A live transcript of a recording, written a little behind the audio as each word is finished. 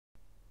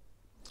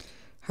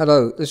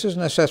Hello, this is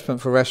an assessment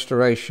for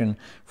restoration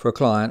for a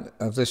client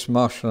of this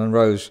Marshall and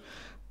Rose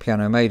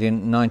piano made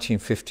in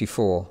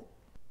 1954.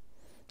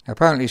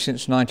 Apparently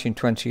since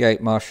 1928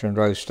 Marshall and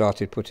Rose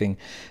started putting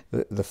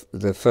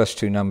the first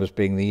two numbers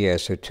being the year,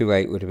 so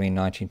 28 would have been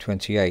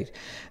 1928.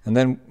 And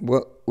then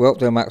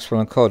Whelpdale,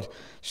 Maxwell and Codd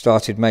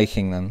started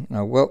making them.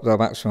 Now Whelpdale,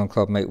 Maxwell and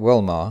Codd make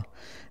Welmar,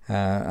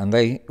 and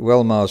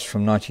Welmars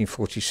from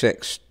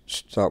 1946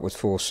 start with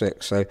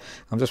 4/6. So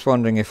I'm just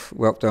wondering if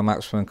Whelpdale,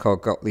 Maxwell and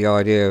Codd got the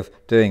idea of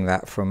doing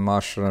that from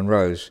Marshall and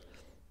Rose.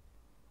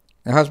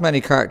 It has many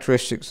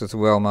characteristics of the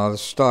Welmar. The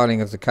styling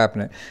of the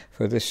cabinet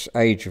for this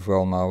age of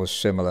Welmar was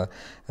similar,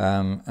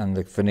 and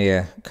the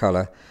veneer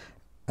colour.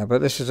 But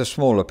this is a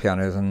smaller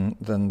piano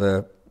than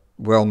the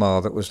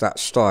Welmar that was that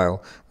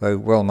style, though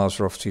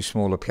Welmars are obviously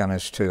smaller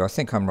pianos too. I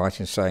think I'm right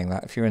in saying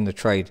that. If you're in the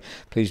trade,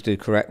 please do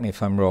correct me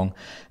if I'm wrong.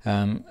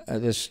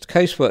 There's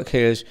casework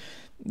here is,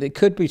 it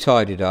could be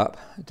tidied up,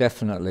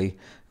 definitely.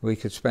 We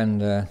could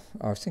spend,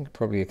 I think,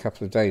 probably a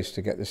couple of days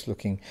to get this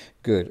looking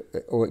good,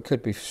 or it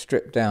could be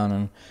stripped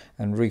down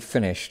and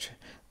refinished,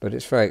 but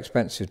it's very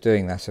expensive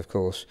doing that, of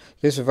course.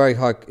 It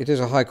is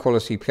a high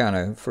quality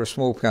piano. For a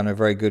small piano, a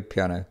very good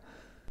piano.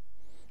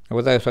 And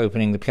without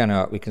opening the piano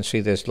up, we can see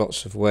there's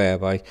lots of wear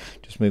by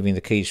just moving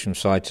the keys from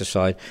side to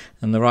side.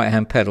 And the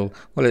right-hand pedal,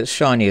 well, it's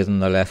shinier than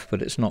the left,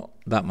 but it's not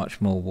that much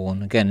more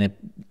worn. Again, the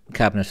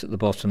cabinet at the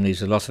bottom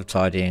needs a lot of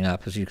tidying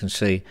up, as you can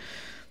see.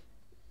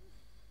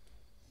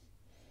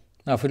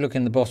 Now, if we look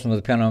in the bottom of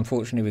the piano,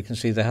 unfortunately, we can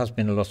see there has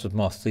been a lot of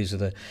moth. These are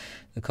the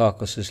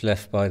carcasses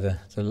left by the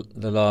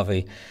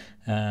larvae,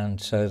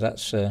 and so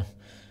that's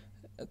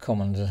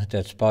common. The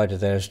dead spider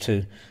there is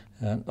too.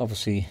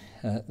 Obviously,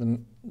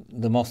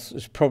 the moth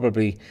is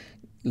probably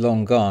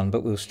long gone,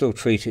 but we'll still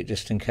treat it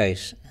just in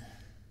case.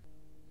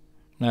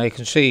 Now you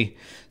can see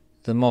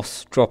the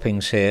moth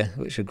droppings here,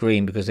 which are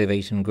green because they've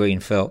eaten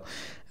green felt.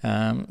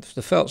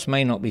 The felts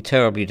may not be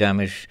terribly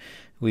damaged.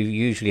 We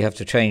usually have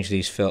to change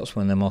these felts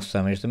when they're moth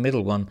damaged. The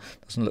middle one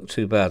doesn't look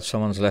too bad.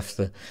 Someone's left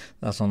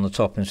that on the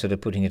top instead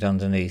of putting it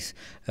underneath.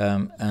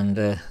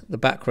 The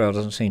back rail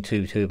doesn't seem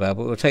too bad,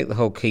 but we'll take the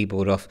whole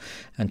keyboard off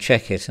and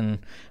check it. And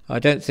I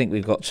don't think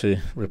we've got to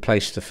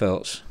replace the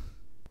felts.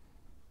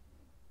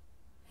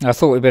 I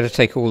thought we'd better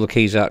take all the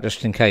keys out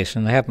just in case,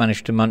 and they have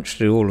managed to munch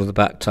through all of the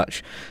back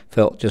touch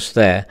felt just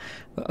there.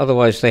 But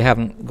otherwise they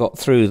haven't got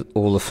through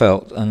all the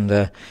felt,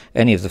 and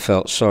any of the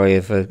felts, sorry,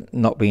 have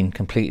not been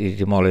completely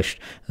demolished.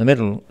 The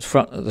middle,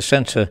 the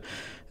centre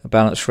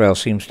balance rail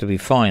seems to be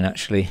fine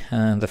actually,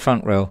 and the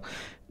front rail,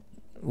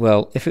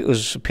 well, if it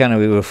was a piano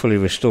we were fully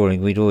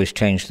restoring, we'd always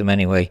change them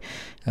anyway.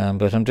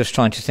 But I'm just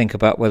trying to think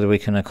about whether we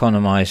can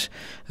economise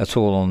at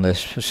all on this.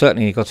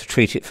 Certainly you've got to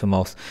treat it for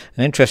moth.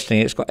 And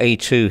interestingly, it's got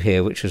A2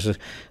 here, which is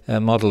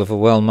a model of a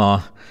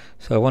Welmar.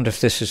 So I wonder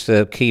if this is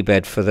the key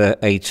bed for the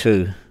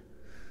A2.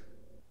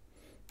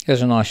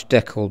 There's a nice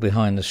decal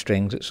behind the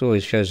strings. It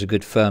always shows a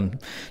good firm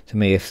to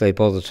me if they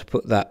bother to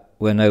put that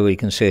where nobody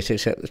can see it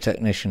except the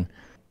technician.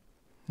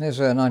 There's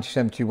a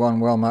 1971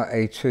 Welmar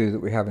A2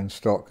 that we have in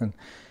stock, and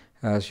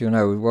as you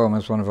know, Welmar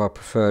is one of our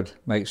preferred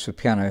makes of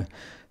piano.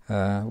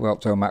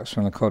 Whelpdale,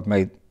 Maxwell and Codd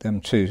made them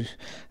too.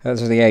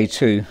 There's the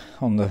A2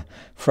 on the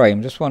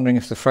frame. Just wondering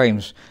if the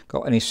frame's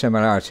got any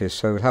similarities.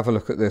 So we'll have a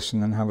look at this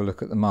and then have a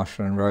look at the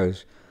Marshall and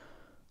Rose.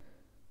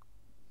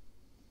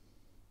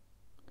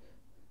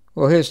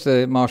 Well, here's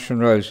the Marshall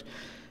and Rose,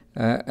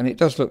 and it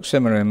does look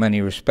similar in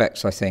many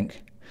respects, I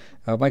think.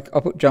 I'll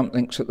put jump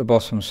links at the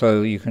bottom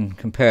so you can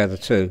compare the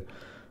two.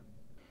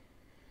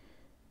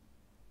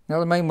 Now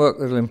the main work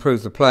that will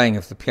improve the playing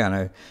of the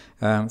piano,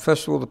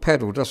 first of all, the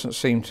pedal doesn't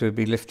seem to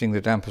be lifting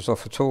the dampers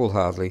off at all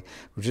hardly,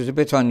 which is a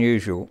bit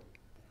unusual.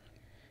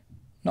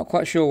 Not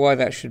quite sure why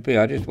that should be.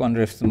 I just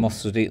wonder if the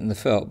moths had eaten the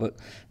felt, but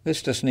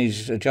this just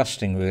needs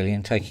adjusting really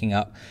and taking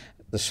up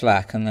the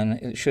slack, and then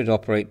it should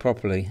operate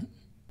properly.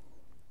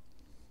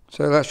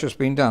 So that's just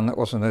been done. That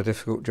wasn't a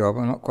difficult job.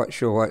 I'm not quite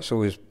sure why it's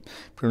always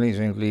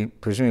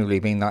presumably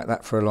been like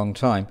that for a long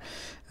time.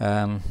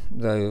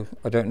 Though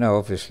I don't know,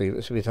 obviously,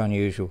 it's a bit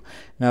unusual.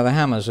 Now the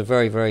hammers are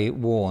very, very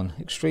worn,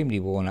 extremely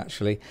worn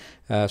actually.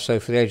 So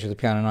for the age of the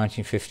piano,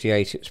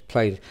 1958, it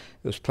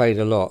was played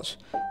a lot,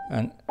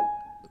 and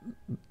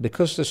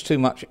because there's too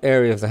much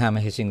area of the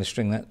hammer hitting the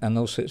string, and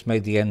also it's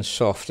made the ends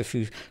soft, if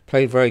you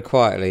played very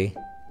quietly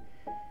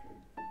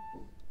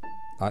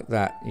like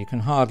that, you can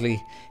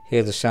hardly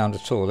hear the sound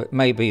at all. It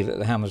may be that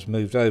the hammer's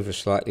moved over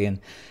slightly, and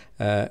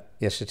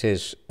yes, it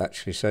is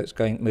actually. So it's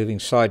moving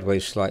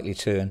sideways slightly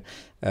too,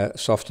 and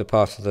softer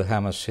part of the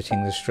hammer's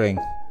hitting the string.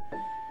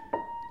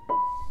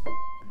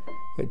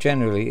 But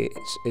generally,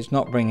 it's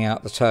not bringing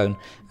out the tone,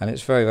 and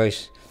it's very, very,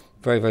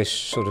 very, very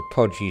sort of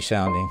podgy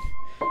sounding.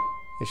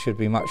 It should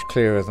be much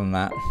clearer than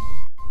that.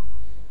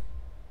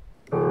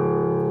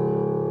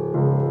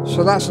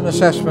 So that's an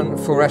assessment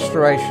for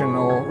restoration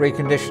or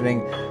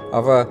reconditioning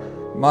of a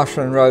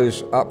Marshall and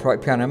Rose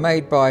upright piano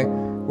made by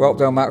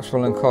Whelpdale,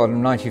 Maxwell and Codd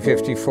in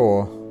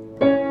 1954.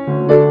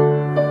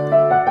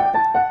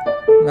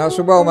 Now it's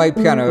a well-made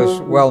piano, as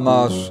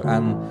Welmars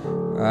and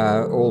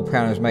all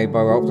pianos made by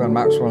Whelpdale and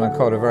Maxwell and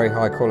Codd are very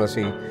high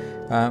quality.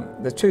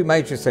 The two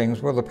major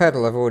things, well, the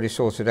pedal I've already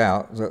sorted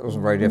out, that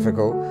wasn't very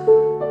difficult,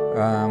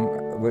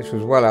 which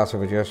was well out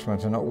of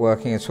adjustment and not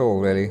working at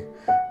all really.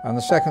 And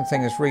the second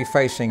thing is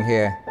refacing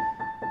here.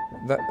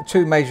 The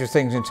two major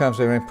things in terms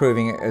of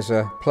improving it as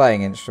a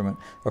playing instrument.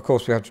 Of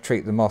course we have to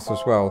treat the moth as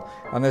well,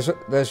 and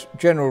there's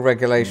general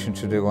regulation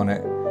to do on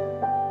it.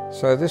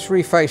 So this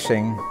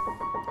refacing,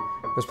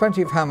 there's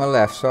plenty of hammer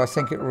left, so I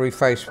think it will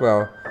reface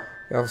well.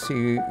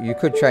 Obviously you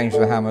could change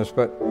the hammers,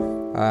 but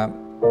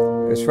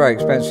it's very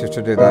expensive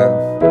to do that.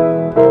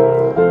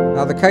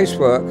 Now the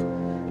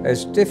casework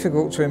is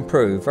difficult to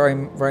improve,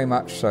 very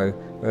much so.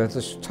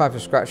 This type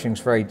of scratching is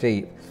very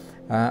deep.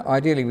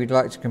 Ideally we'd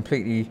like to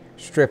completely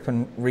strip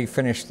and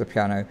refinish the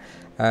piano.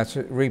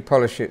 To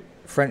repolish it,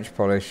 French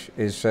polish,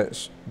 is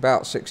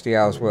about 60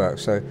 hours work,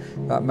 so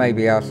that may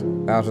be out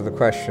of the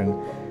question.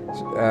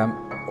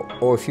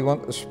 Or if you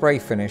want the spray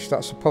finish,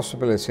 that's a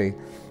possibility.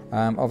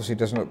 Obviously it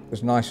doesn't look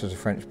as nice as a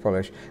French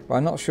polish, but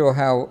I'm not sure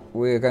how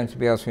we're going to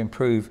be able to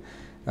improve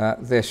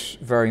this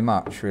very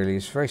much really.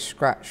 It's very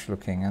scratch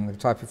looking, and the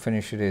type of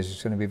finish it is,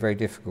 it's going to be very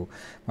difficult.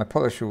 My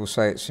polisher will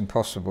say it's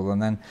impossible,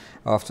 and then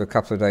after a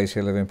couple of days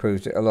he'll have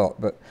improved it a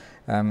lot, but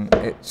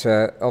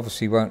it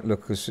obviously won't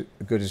look as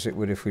good as it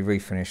would if we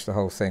refinish the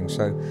whole thing.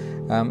 So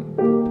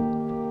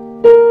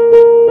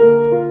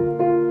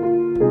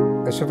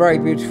it's a very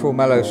beautiful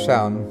mellow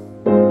sound,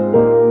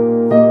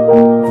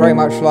 very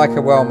much like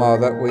a Welmar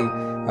that we,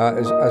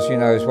 as you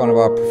know, is one of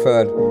our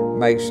preferred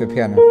makes of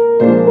piano.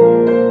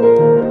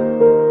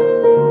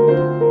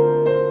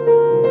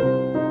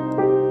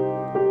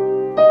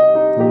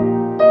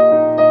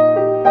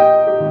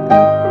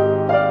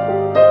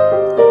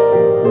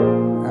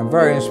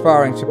 Very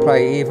inspiring to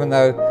play, even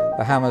though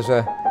the hammers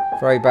are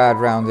very bad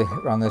around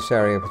this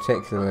area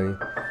particularly,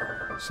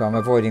 so I'm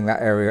avoiding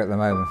that area at the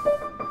moment.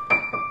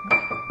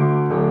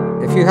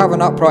 If you have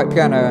an upright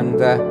piano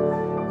and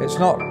it's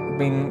not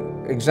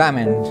been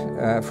examined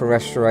for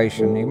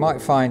restoration, you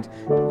might find,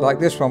 like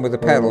this one with the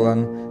pedal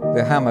and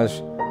the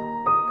hammers,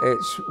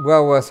 it's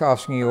well worth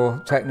asking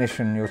your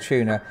technician, your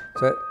tuner,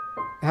 to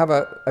have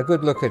a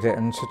good look at it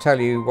and to tell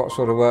you what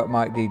sort of work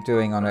might need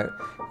doing on it,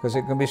 because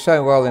it can be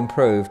so well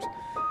improved.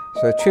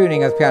 So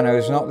tuning of the piano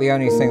is not the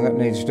only thing that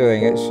needs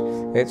doing. It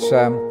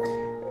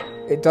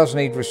does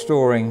need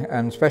restoring,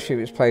 and especially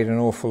if it's played an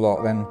awful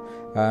lot, then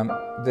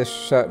this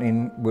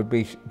certainly would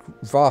be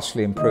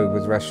vastly improved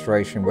with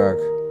restoration work.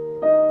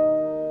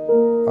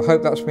 I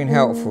hope that's been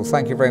helpful.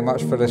 Thank you very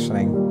much for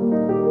listening.